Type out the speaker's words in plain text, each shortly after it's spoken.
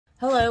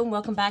Hello and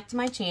welcome back to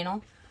my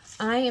channel.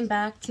 I am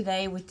back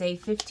today with day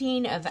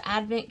 15 of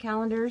Advent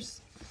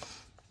calendars.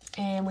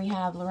 And we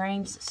have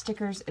Lyrain's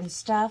Stickers and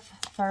Stuff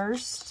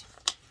first.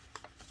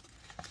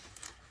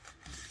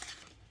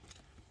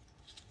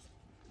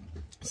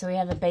 So we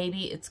have a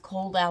baby, it's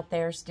cold out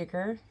there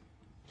sticker.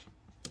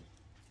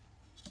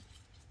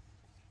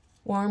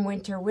 Warm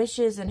winter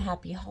wishes and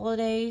happy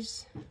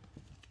holidays.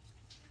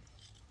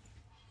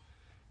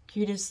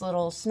 Cutest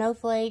little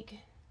snowflake.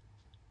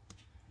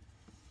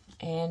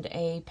 And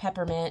a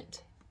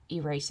peppermint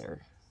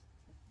eraser.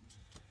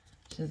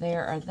 So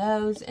there are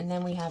those. And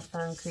then we have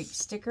Fern Creek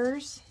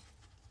stickers.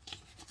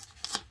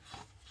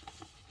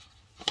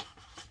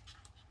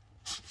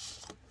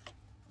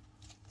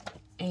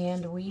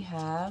 And we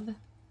have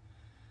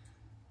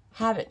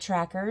habit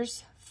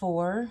trackers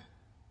for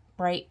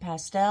bright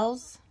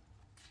pastels.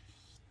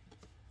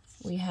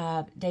 We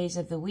have days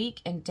of the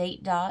week and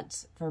date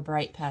dots for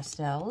bright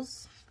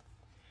pastels.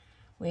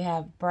 We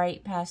have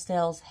bright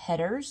pastels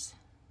headers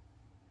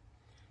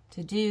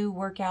to do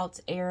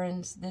workouts,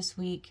 errands this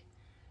week,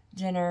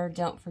 dinner,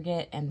 don't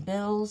forget, and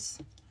bills.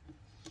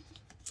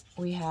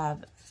 We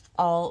have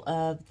all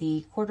of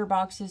the quarter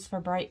boxes for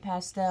bright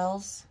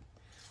pastels.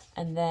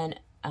 And then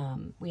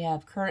we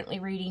have currently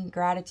reading,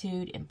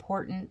 gratitude,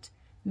 important,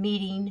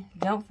 meeting,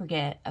 don't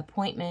forget,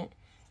 appointment,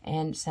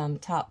 and some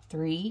top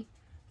 3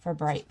 for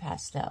bright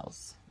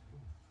pastels.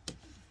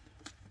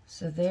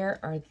 So there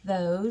are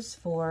those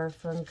for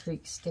Fern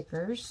Creek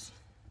stickers.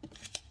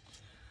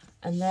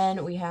 And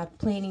then we have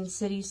Planning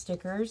City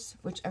stickers,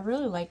 which I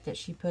really like that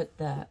she put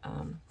the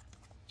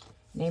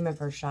name of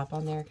her shop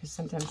on there, because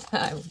sometimes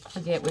I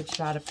forget which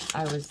shop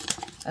I was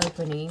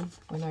opening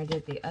when I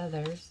did the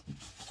others.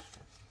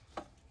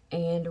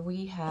 And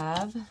we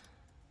have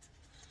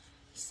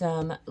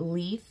some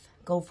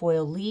gold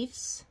foil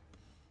leaves,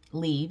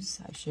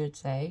 I should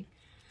say.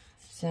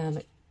 Some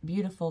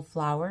beautiful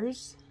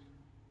flowers.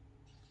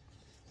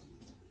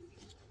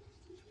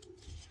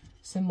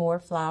 Some more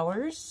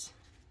flowers.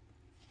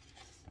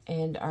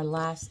 And our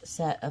last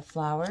set of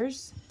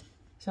flowers.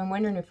 So I'm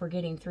wondering if we're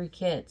getting 3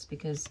 kits,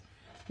 because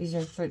these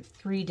are for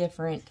 3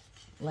 different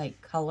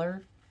like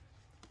color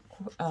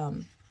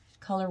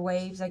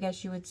waves, I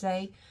guess you would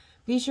say.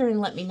 Be sure and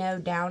let me know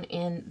down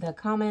in the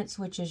comments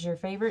which is your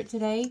favorite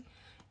today,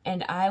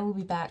 and I will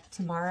be back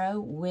tomorrow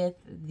with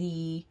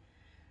the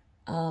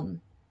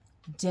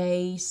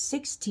day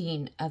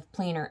 16 of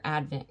Planner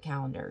Advent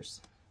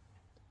calendars.